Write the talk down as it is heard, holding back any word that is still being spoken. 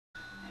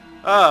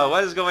Oh,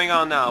 what is going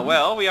on now?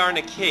 Well, we are in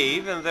a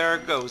cave and there are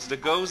ghosts. The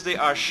ghosts, they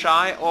are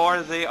shy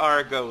or they are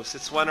a ghost.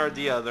 It's one or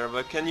the other.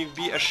 But can you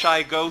be a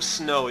shy ghost?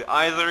 No.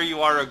 Either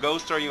you are a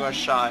ghost or you are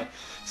shy.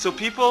 So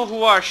people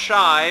who are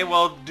shy,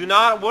 well, do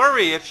not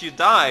worry if you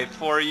die,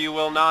 for you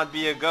will not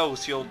be a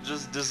ghost. You'll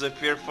just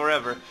disappear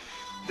forever.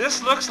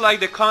 This looks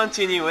like the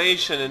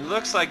continuation. It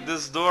looks like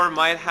this door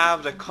might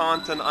have the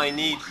content I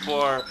need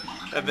for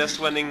a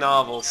best-winning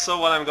novel. So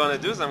what I'm going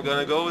to do is I'm going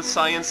to go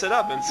science it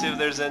up and see if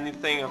there's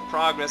anything of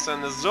progress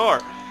on this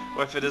door.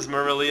 Or if it is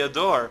merely a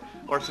door.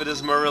 Or if it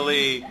is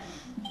merely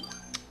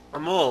a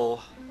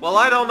mole. Well,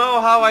 I don't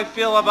know how I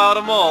feel about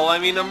a mole. I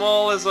mean, a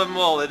mole is a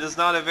mole. It is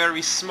not a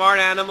very smart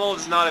animal,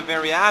 it's not a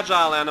very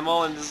agile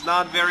animal, and it's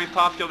not very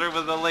popular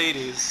with the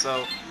ladies.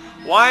 So,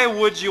 why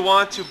would you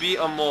want to be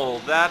a mole?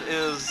 That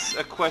is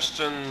a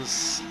question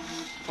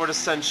for the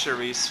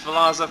centuries.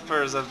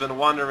 Philosophers have been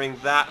wondering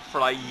that for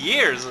like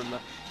years, and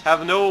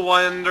have no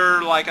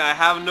wonder, like I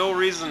have no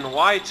reason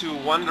why to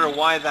wonder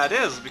why that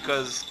is,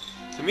 because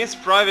to me it's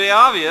probably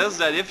obvious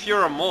that if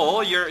you're a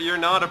mole, you're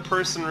not a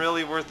person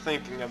really worth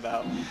thinking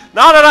about.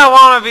 Not that I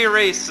want to be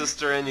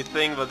racist or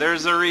anything, but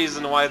there's a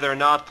reason why they're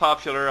not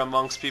popular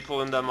amongst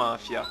people in the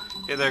Mafia.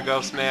 Hey there,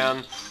 Ghost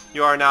Man.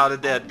 You are now the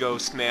dead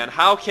Ghost Man.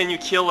 How can you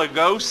kill a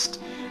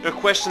ghost? A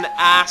question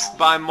asked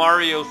by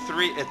Mario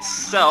 3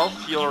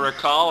 itself, you'll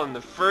recall, in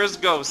the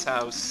first Ghost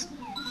House.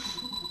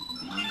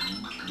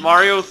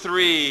 Mario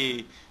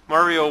 3...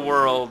 Mario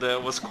World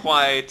was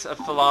quite a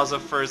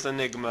philosopher's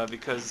enigma,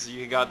 because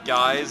you got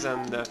guys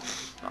and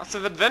lots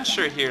of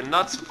adventure here,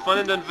 lots of fun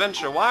and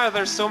adventure. Why are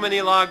there so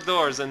many locked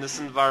doors in this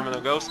environment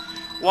of ghosts?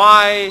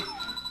 Why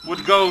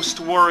would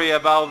ghosts worry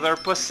about their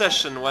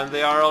possession when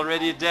they are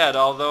already dead?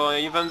 Although,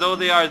 even though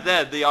they are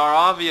dead, they are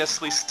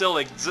obviously still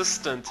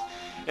existent,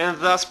 and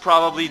thus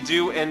probably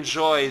do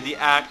enjoy the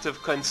act of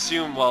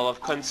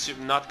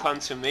not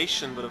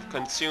consummation, but of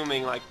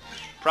consuming, like,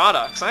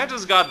 products. I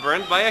just got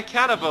burnt by a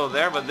cannibal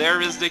there, but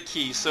there is the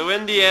key. So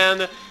in the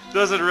end,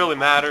 does it really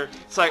matter?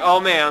 It's like,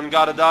 oh man,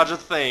 gotta dodge a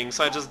thing,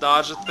 so I just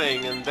dodge a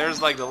thing, and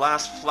there's like the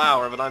last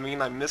flower, but I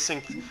mean, I'm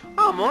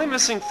only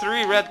missing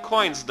 3 red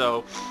coins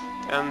though,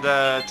 and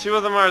 2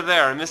 of them are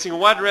there. I'm missing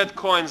 1 red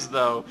coins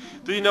though.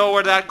 Do you know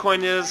where that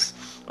coin is?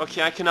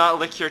 Okay, I cannot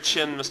lick your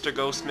chin, Mr.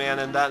 Ghostman,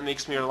 and that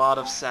makes me a lot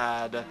of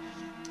sad.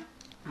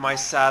 My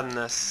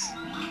sadness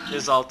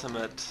is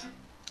ultimate.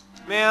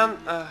 Man,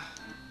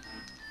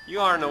 you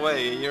are in a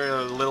way, you're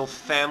a little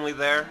family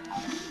there.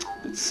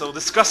 It so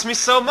disgusts me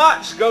so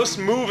much! Ghosts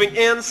moving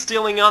in,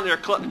 stealing on their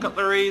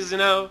cutleries, you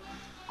know?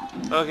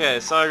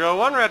 Okay, so I got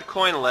 1 red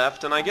coin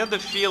left, and I get the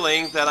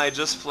feeling that I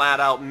just flat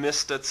out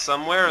missed it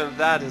somewhere, and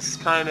that is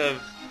kind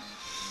of...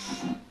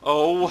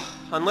 Oh,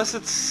 unless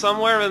it's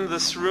somewhere in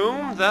this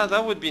room,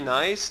 that would be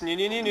nice. Oh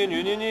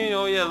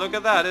yeah, look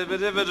at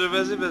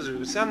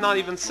that. See, I'm not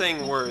even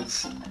saying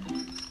words.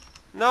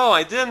 No,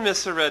 I did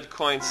miss a red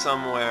coin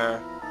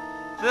somewhere.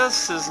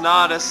 This is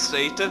not a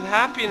state of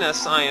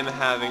happiness I am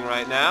having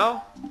right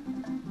now.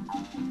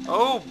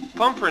 Oh,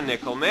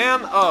 pumpernickel, man.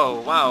 Oh,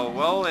 wow.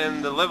 Well,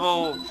 in the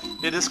level,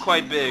 it is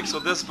quite big. So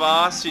this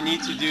boss, you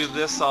need to do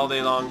this all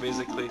day long,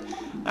 basically.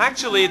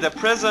 Actually, the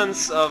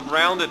presence of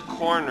rounded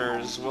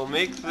corners will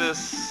make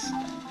this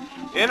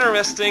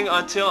interesting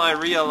until I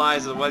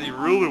realize that what you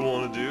really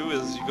want to do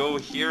is you go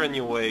here and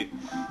you wait.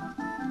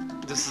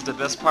 This is the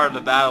best part of the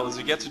battle, is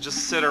you get to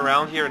just sit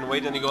around here and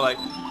wait, and you go like,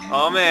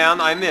 oh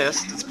man, I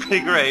missed. It's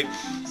pretty great.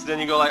 So then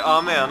you go like,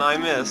 oh man, I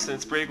missed, and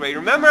it's pretty great.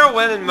 Remember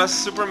when in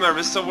Super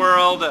Marissa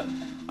World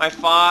I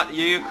fought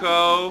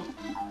Yuko?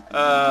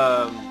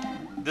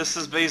 This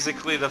is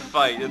basically the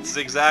fight. It's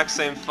the exact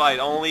same fight,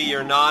 only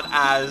you're not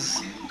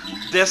as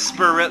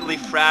desperately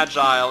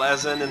fragile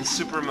as in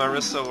Super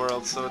Marissa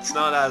World, so it's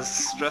not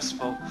as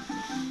stressful.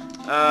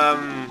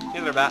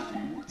 Either that.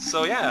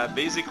 So yeah,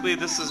 basically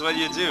this is what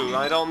you do.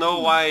 I don't know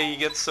why he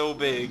gets so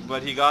big,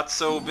 but he got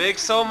so big,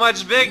 so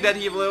much big that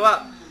he blew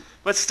up.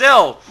 But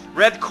still,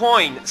 red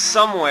coin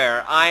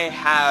somewhere. I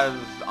have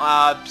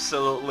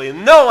absolutely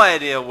no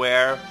idea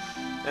where,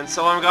 and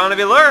so I'm gonna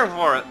be looking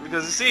for it,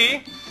 because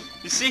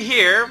you see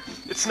here,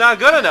 it's not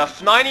good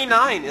enough.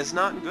 99 is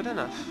not good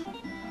enough.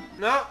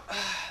 No,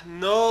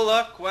 no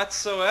luck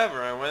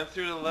whatsoever. I went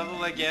through the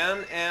level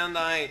again, and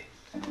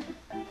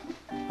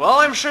well,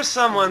 I'm sure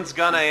someone's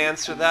gonna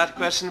answer that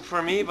question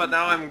for me, but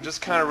now I'm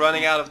just kind of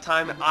running out of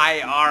time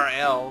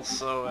IRL,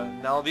 so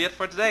that'll be it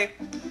for today.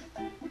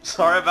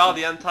 Sorry about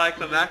the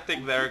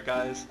anticlimactic there,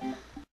 guys.